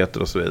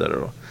rättigheter och så vidare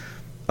då,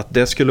 att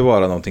det skulle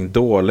vara någonting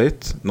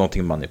dåligt,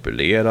 någonting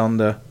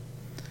manipulerande,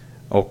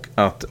 och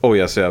att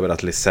oja sig över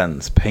att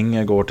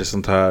licenspengar går till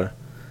sånt här,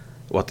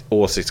 och att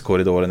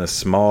åsiktskorridoren är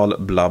smal,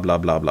 bla bla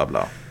bla bla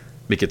bla,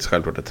 vilket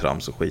självklart är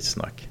trams och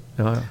skitsnack.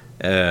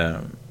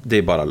 Det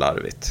är bara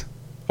larvigt,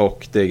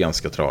 och det är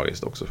ganska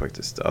tragiskt också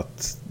faktiskt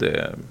att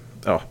det.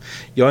 Ja,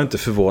 jag är inte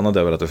förvånad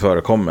över att det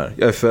förekommer.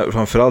 Jag är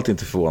framförallt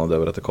inte förvånad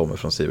över att det kommer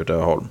från Siewert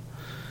Öholm.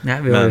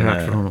 Nej, vi har ju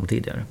hört från honom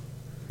tidigare.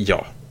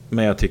 Ja,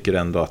 men jag tycker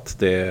ändå att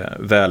det är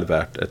väl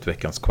värt ett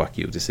veckans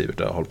kvack-ljud i Siewert.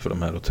 Jag har hållit för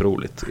de här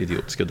otroligt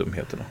idiotiska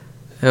dumheterna.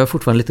 Jag är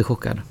fortfarande lite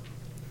chockad.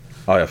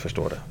 Ja, jag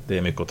förstår det. Det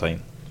är mycket att ta in.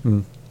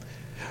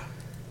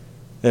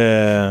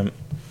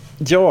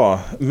 Ja,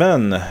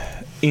 men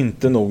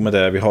inte nog med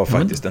det. Vi har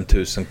faktiskt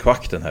 1000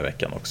 kvack den här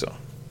veckan också.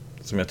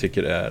 Som jag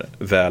tycker är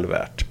väl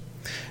värt.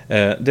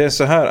 Det är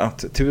så här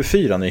att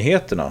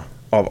TV4-nyheterna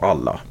av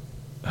alla,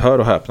 hör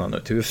och häpna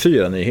nu,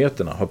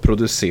 TV4-nyheterna har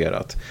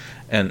producerat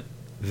en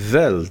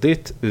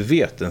väldigt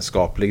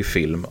vetenskaplig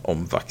film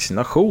om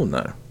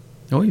vaccinationer.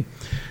 Oj.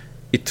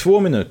 I 2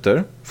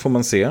 minuter får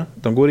man se,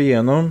 de går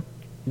igenom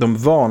de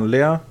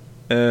vanliga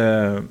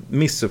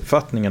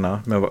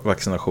missuppfattningarna med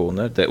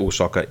vaccinationer. Det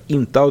orsakar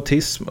inte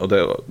autism och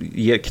det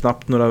ger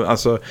knappt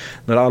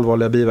några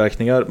allvarliga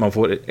biverkningar.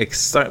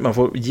 Man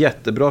får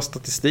jättebra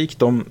statistik.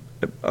 De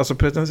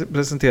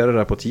presenterar det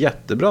här på ett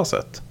jättebra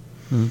sätt.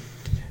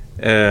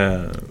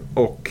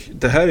 Och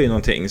det här är ju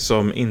någonting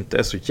som inte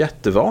är så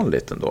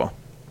jättevanligt ändå.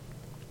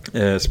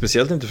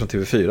 Speciellt inte från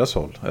TV4s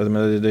håll.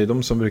 Det är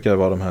de som brukar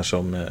vara de här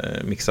som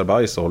mixar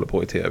bajs och håller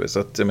på i tv. Så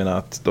att jag menar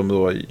att de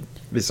då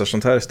visar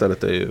sånt här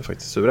istället är ju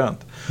faktiskt suveränt.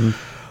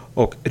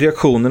 Och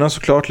reaktionerna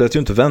såklart lät ju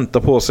inte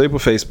vänta på sig. På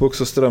Facebook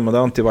så strömmade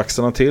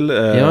antivaxarna till.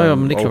 Ja,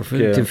 men det är klart.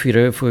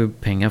 TV4 får ju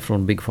pengar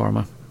från Big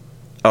Pharma.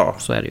 Ja.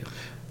 Så är det ju.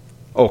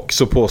 Och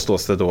så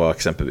påstås det då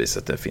exempelvis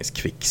att det finns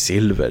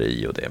kvicksilver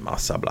i och det är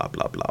massa bla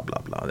bla bla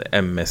bla bla. Det är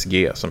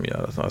MSG som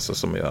gör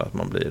att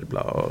man blir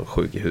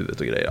sjuk i huvudet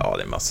och grejer. Ja,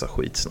 det är massa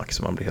skitsnack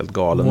som man blir helt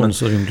galen.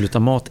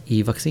 Monosodiumglutamat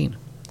i vaccin.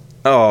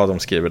 Ja, de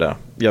skriver det.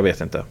 Jag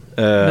vet inte.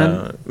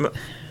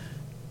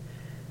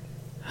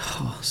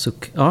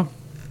 Ja,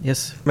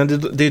 yes. Men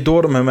det är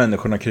då de här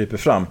människorna kryper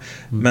fram.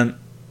 Men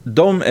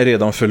de är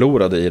redan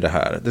förlorade i det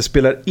här. Det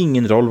spelar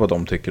ingen roll vad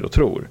de tycker och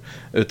tror.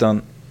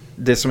 Utan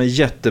det som är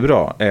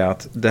jättebra är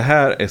att det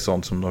här är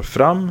sånt som når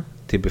fram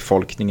till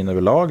befolkningen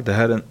överlag. Det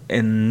här är en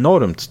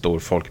enormt stor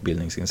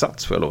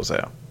folkbildningsinsats, får jag lov att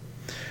säga.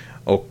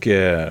 Och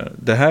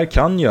det här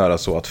kan göra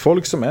så att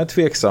folk som är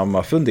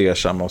tveksamma,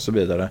 fundersamma och så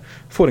vidare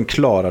får en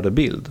klarare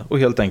bild och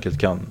helt enkelt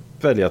kan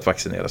välja att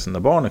vaccinera sina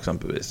barn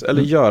exempelvis.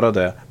 Eller göra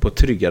det på ett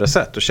tryggare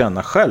sätt och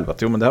känna själv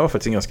att men det här var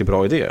faktiskt en ganska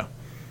bra idé.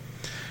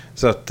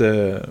 Så att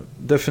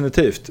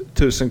definitivt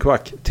 1000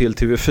 kvack till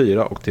TV4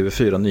 och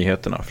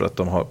TV4-nyheterna för att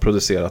de har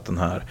producerat den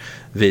här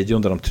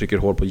videon där de trycker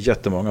hål på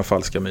jättemånga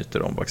falska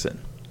myter om vaccin.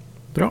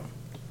 Bra.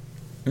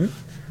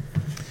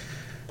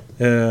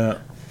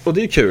 Och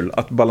det är kul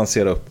att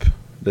balansera upp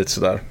lite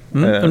sådär.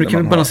 Och nu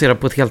kan vi balansera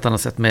på ett helt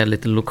annat sätt med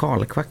lite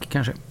lokalkvack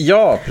kanske.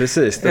 Ja,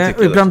 precis.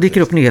 Ibland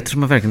dyker upp nyheter som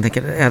man verkligen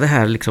tänker, är det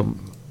här liksom,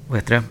 vad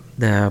heter det?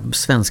 Det är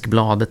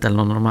Svenskbladet eller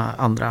någon av de här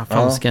andra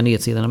falska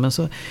nyhetssidorna, men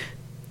så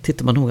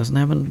tittar man noga så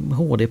nej, men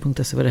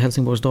hd.se, var det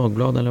Helsingborgs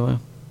Dagblad eller vad?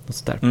 Något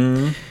sånt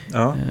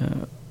där.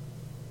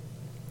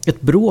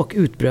 Ett bråk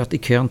utbröt i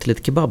kön till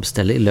ett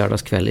kebabställe i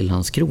lördagskväll i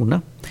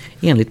Landskrona.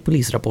 Enligt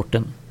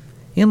polisrapporten.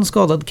 1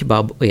 skadad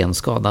kebab och 1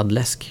 skadad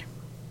läsk.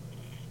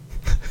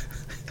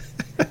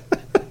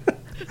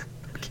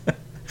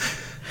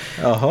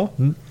 Jaha.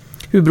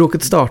 Hur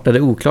bråket startade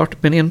är oklart,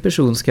 men en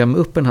person ska med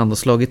upp en hand och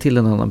slagit till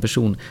en annan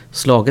person.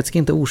 Slaget ska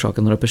inte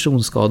orsaka några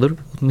personskador,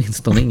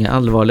 åtminstone inga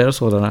allvarligare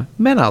sådana.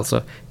 Men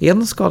alltså,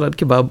 1 skadad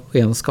kebab och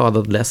 1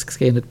 skadad läsk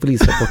ska enligt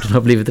polisrapporten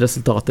ha blivit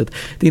resultatet.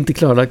 Det är inte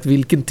klarlagt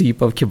vilken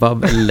typ av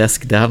kebab eller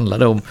läsk det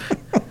handlade om.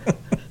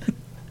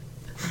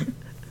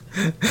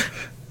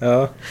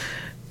 Ja.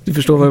 Du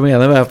förstår vad jag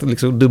menar med att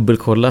liksom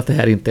dubbelkolla att det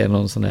här inte är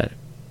någon sån här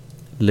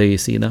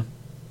löjsida.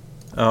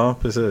 Ja,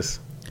 precis.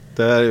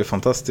 Det är ju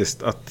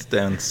fantastiskt att det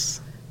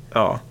ens...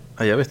 Ja,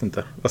 jag vet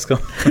inte. Vad ska...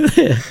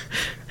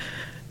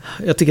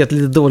 Jag tycker att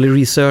lite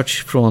dålig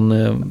research från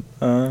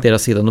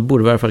deras sida. De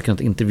borde i alla fall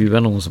kunnat intervjua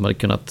någon som hade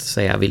kunnat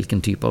säga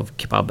vilken typ av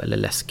kebab eller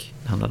läsk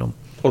det handlade om.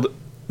 Och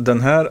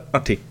den här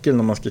artikeln,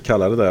 om man ska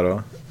kalla det där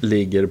då,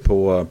 ligger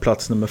på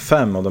plats nummer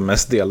 5 av de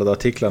mest delade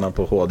artiklarna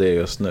på HD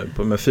just nu.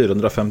 Med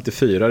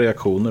 454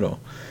 reaktioner då.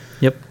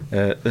 Yep.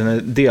 Den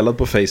är delad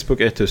på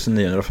Facebook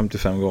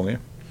 1955 gånger.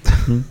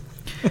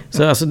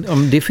 Så alltså,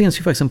 det finns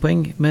ju faktiskt en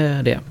poäng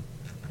med det.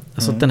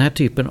 Alltså den här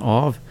typen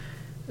av...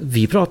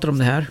 Vi pratar om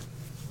det här.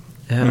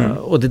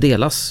 Och det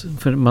delas.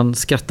 För man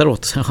skrattar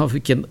åt sig av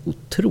vilken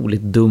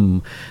otroligt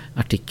dum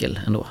artikel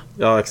ändå.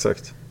 Ja,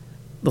 exakt.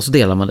 Och så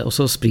delar man det och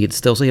så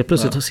sprids det. Och så helt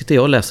plötsligt sitter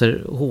jag och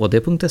läser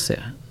hd.se.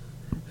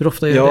 Hur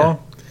ofta gör det?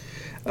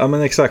 Ja,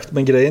 men exakt.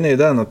 Men grejen är ju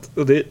den att...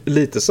 Och det är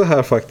lite så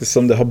här faktiskt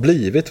som det har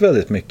blivit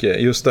väldigt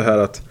mycket. Just det här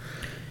att...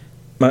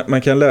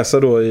 Man kan läsa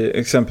då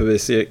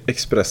exempelvis i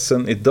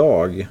Expressen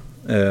idag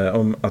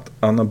om att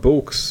Anna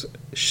Boks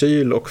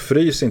kyl och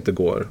frys inte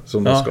går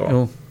som de ska.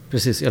 Jo,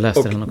 precis. Jag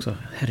läste den också.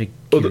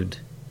 Herregud.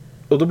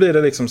 Och då blir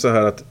det liksom så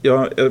här att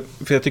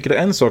för jag tycker det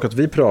är en sak att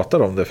vi pratar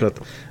om det för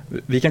att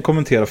vi kan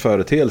kommentera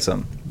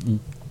företeelsen.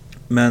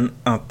 Men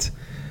att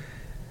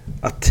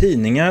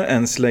tidningar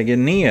ens lägger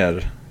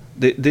ner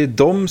det är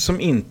de som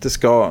inte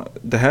ska...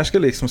 Det här ska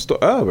liksom stå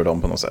över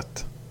dem på något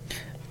sätt.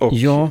 Och,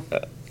 ja,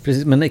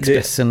 precis. Men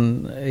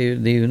Expressen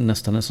det är ju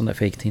nästan en sån där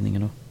fake-tidning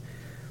då.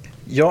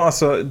 Ja,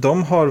 alltså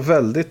de har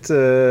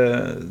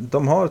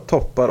de har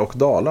toppar och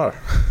dalar.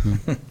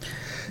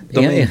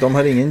 De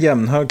har ingen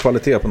jämnhög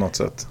kvalitet på något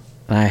sätt.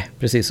 Nej,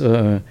 precis.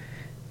 Och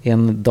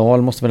en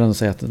dal måste väl ändå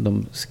säga att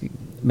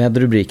med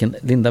rubriken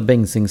Linda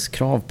Bengtzings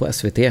krav på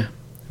SVT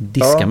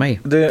diska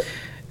mig.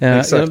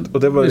 Exakt, och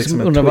det var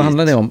liksom undrar vad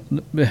handlar det om.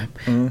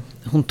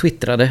 Hon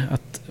twittrade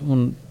att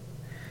hon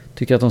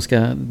tycker att de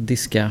ska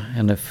diska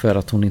henne för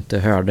att hon inte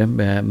hörde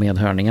med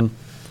hörningen.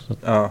 Så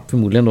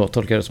förmodligen då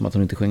tolkar det som att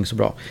hon inte sjöng så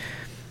bra.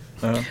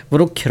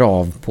 Vadå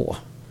krav på?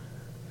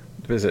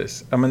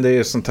 Precis. Ja, men det är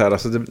ju sånt här.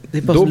 Alltså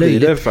då blir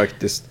det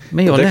faktiskt...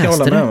 Men jag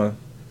läste det.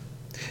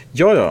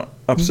 Ja,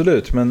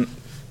 absolut. Men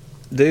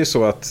det är ju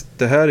så att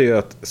det här är ju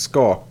att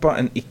skapa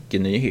en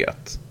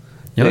icke-nyhet.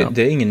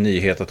 Det är ingen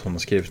nyhet att hon har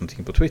skrivit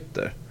någonting på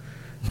Twitter.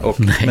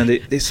 Men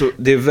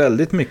det är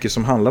väldigt mycket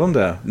som handlar om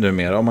det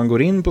numera. Om man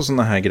går in på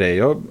såna här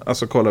grejer,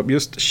 alltså kolla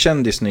just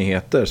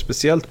kändisnyheter,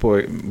 speciellt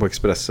på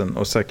Expressen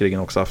och säkerligen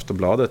också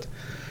Aftonbladet,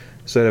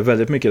 så är det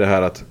väldigt mycket det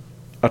här att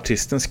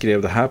artisten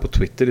skrev det här på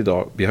Twitter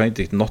idag. Vi har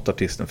inte nått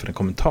artisten för en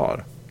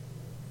kommentar.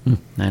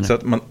 Nej. Så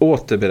att man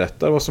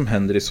återberättar vad som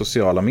händer i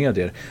sociala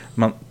medier.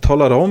 Man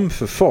talar om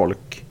för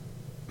folk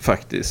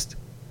faktiskt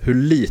hur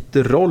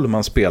lite roll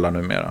man spelar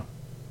numera.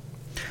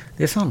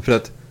 Det är sant. För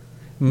att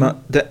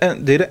det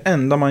är det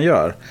enda man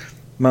gör.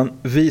 Man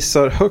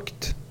visar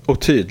högt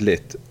och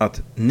tydligt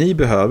att ni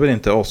behöver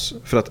inte oss,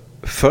 för att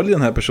följ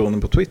den här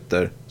personen på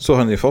Twitter så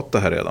har ni fått det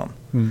här redan.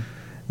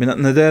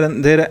 Men det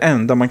är det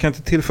enda. Man kan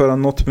inte tillföra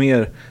något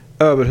mer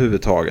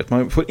överhuvudtaget.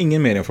 Man får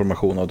ingen mer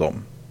information av dem.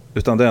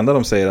 Utan det enda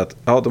de säger är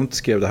att de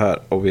skrev det här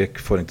och vi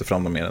får inte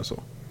fram något mer än så.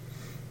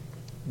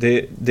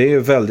 Det är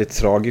väldigt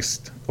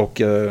tragiskt. Och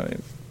jag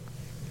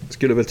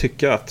skulle väl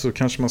tycka att så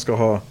kanske man ska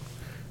ha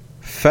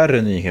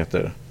färre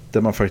nyheter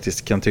där man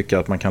faktiskt kan tycka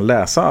att man kan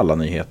läsa alla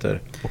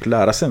nyheter och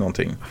lära sig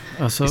någonting.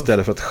 Alltså,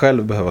 istället för att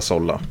själv behöva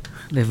sålla.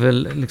 Det är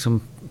väl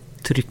liksom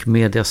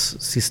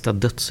tryckmedias sista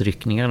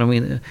dödsryckningar.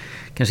 De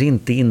kanske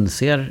inte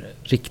inser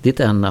riktigt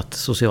än att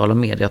sociala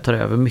medier tar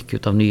över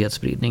mycket av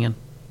nyhetsspridningen.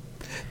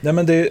 Nej,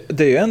 men det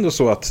är ju ändå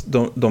så att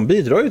de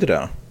bidrar ju till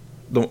det.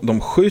 De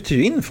skjuter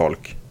ju in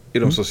folk i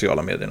de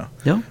sociala medierna.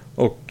 Ja,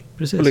 och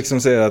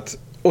liksom säger att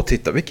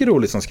titta vilket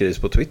roligt som skrivs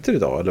på Twitter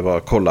idag. Eller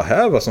kolla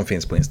här vad som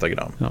finns på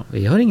Instagram. Ja,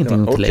 vi har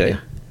ingenting att lägga.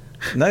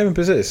 Nej, men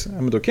precis.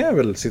 Ja, men då kan jag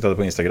väl sitta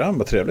på Instagram,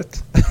 vad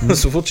trevligt.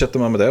 Så fortsätter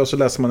man med det och så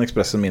läser man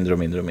Expressen mindre och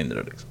mindre och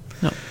mindre. Liksom.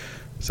 Ja.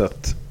 Så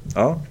att,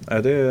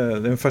 det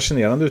är en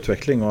fascinerande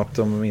utveckling och att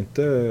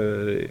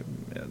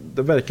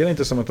det verkar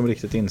inte som att de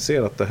riktigt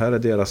inser att det här är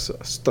deras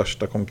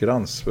största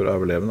konkurrens för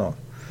överlevnad.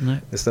 Nej.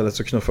 Istället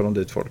så knuffar de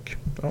dit folk.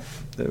 Ja,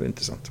 det är väl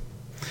intressant.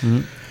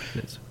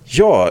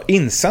 Ja,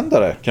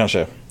 insändare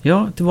kanske.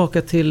 Ja,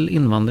 tillbaka till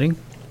invandring.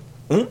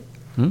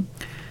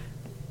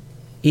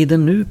 I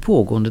den nu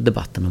pågående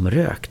debatten om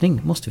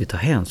rökning måste vi ta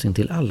hänsyn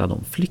till alla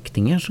de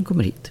flyktingar som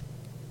kommer hit.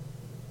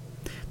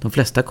 De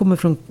flesta kommer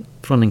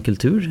från en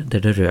kultur där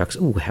det röks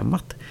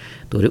ohämmat.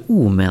 Då är det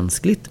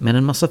omänskligt med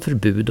en massa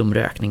förbud om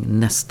rökning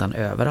nästan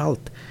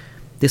överallt.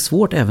 Det är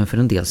svårt även för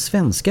en del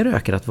svenska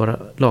rökare att vara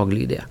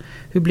laglydiga.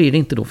 Hur blir det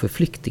inte då för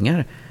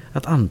flyktingar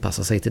att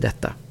anpassa sig till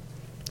detta?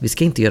 Vi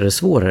ska inte göra det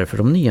svårare för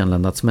de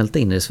nyanlända att smälta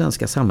in i det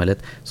svenska samhället,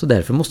 så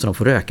därför måste de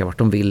få röka vart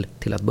de vill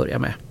till att börja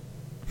med.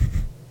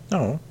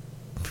 Ja.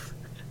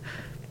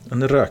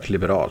 En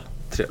rökliberal.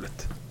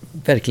 Trevligt.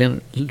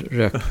 Verkligen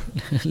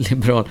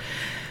rökliberal.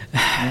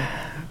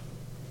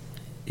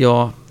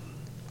 Ja,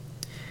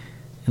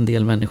 en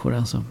del människor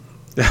alltså.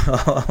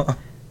 Ja,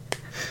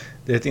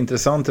 det är ett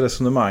intressant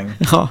resonemang.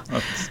 Ja,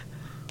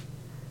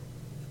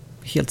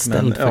 helt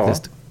ställt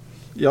faktiskt.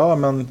 Ja,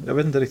 men jag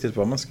vet inte riktigt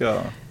vart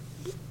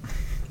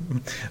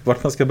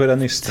man ska börja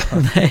nysta.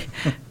 Nej,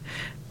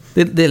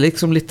 det är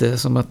liksom lite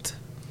som att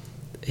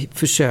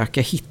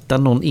försöka hitta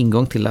någon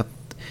ingång till att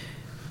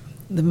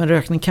men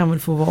rökning kan väl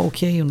få vara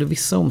okej under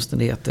vissa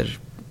omständigheter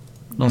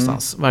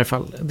någonstans. I varje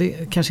fall,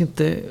 det kanske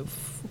inte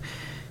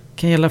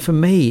kan gälla för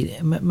mig,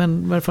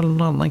 men i varje fall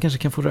någon annan kanske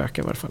kan få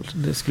röka i varje fall.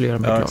 Det skulle göra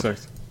mig glad.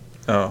 Exakt.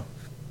 Ja,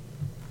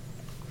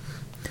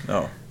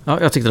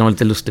 jag tyckte den var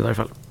lite lustig i varje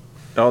fall.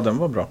 Ja, den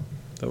var bra.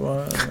 Det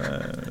var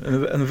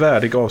en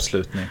värdig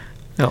avslutning.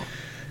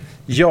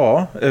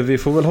 Ja, vi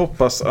får väl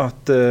hoppas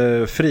att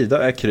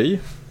Frida är kry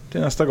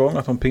till nästa gång,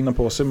 att hon pignar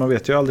på sig. Man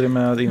vet ju aldrig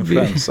med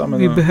influensa.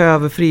 Vi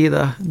behöver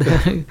Frida.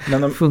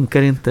 Det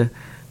funkar inte.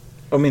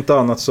 Om inte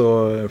annat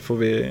så får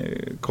vi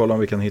kolla om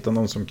vi kan hitta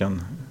någon som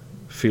kan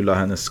fylla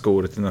hennes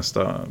skor till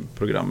nästa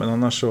program. Men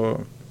annars så,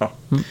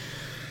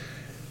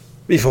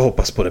 vi får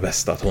hoppas på det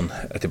bästa, att hon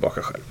är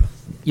tillbaka själv.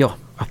 Ja,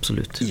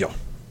 absolut. Ja.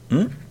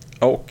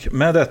 Och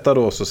med detta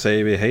då så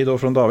säger vi hej då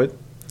från David.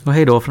 Och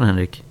hej då från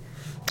Henrik.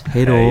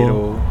 Hej då. Hej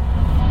då.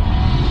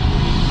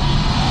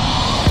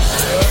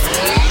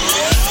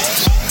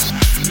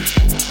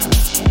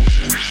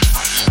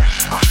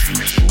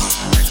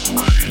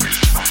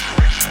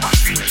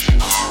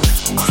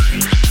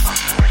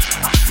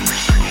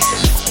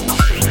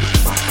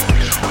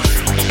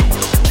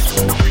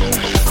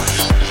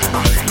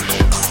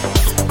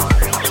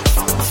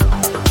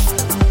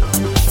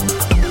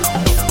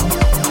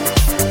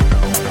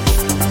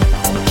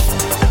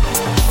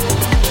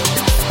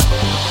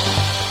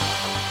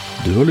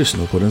 Du har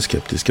lyssnat på den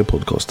skeptiska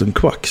podcasten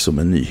Quack som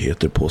är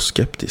nyheter på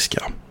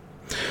skeptiska.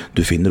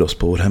 Du finner oss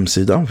på vår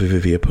hemsida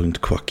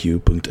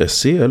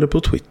www.quacku.se eller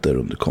på Twitter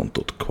under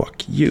kontot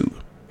quacku.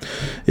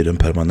 I den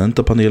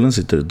permanenta panelen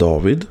sitter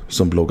David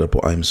som bloggar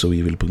på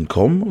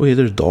imsoevil.com och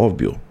heter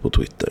Davbio på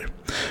Twitter.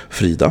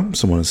 Frida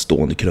som har en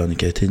stående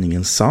krönika i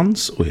tidningen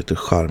Sans och heter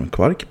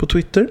Charmkvark på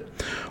Twitter.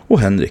 Och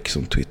Henrik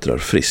som twittrar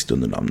friskt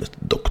under namnet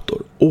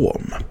Dr.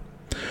 Ohm.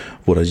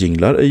 Våra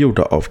jinglar är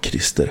gjorda av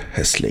Christer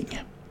Hässling.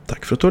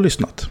 Tack för att du har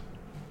lyssnat.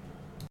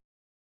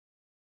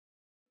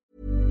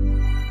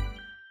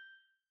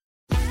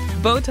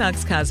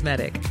 Botox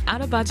Cosmetic,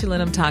 out of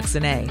botulinum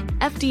toxin A,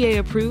 FDA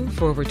approved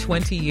for over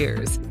 20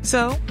 years.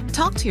 So,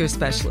 talk to your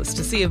specialist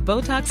to see if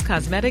Botox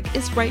Cosmetic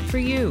is right for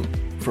you.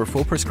 For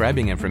full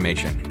prescribing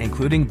information,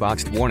 including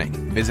boxed warning,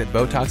 visit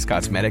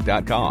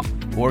BotoxCosmetic.com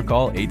or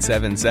call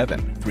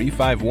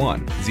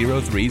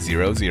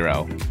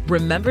 877-351-0300.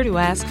 Remember to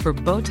ask for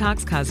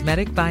Botox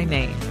Cosmetic by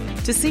name.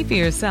 To see for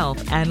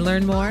yourself and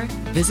learn more,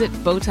 visit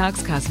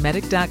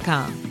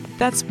BotoxCosmetic.com.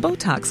 That's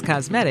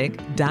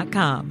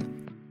BotoxCosmetic.com.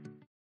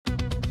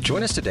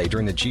 Join us today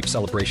during the Jeep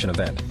Celebration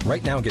event.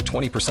 Right now, get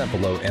 20%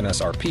 below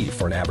MSRP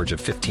for an average of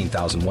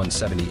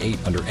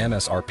 $15,178 under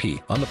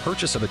MSRP on the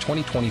purchase of a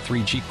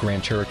 2023 Jeep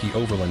Grand Cherokee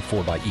Overland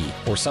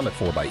 4xE or Summit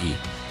 4xE.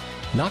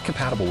 Not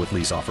compatible with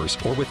lease offers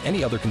or with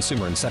any other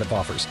consumer incentive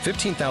offers.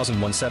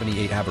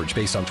 $15,178 average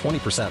based on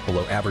 20%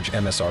 below average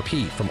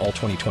MSRP from all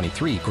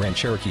 2023 Grand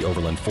Cherokee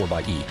Overland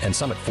 4xE and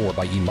Summit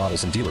 4xE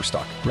models in dealer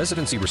stock.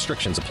 Residency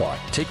restrictions apply.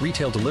 Take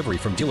retail delivery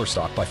from dealer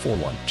stock by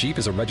 4/1. Jeep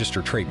is a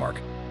registered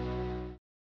trademark.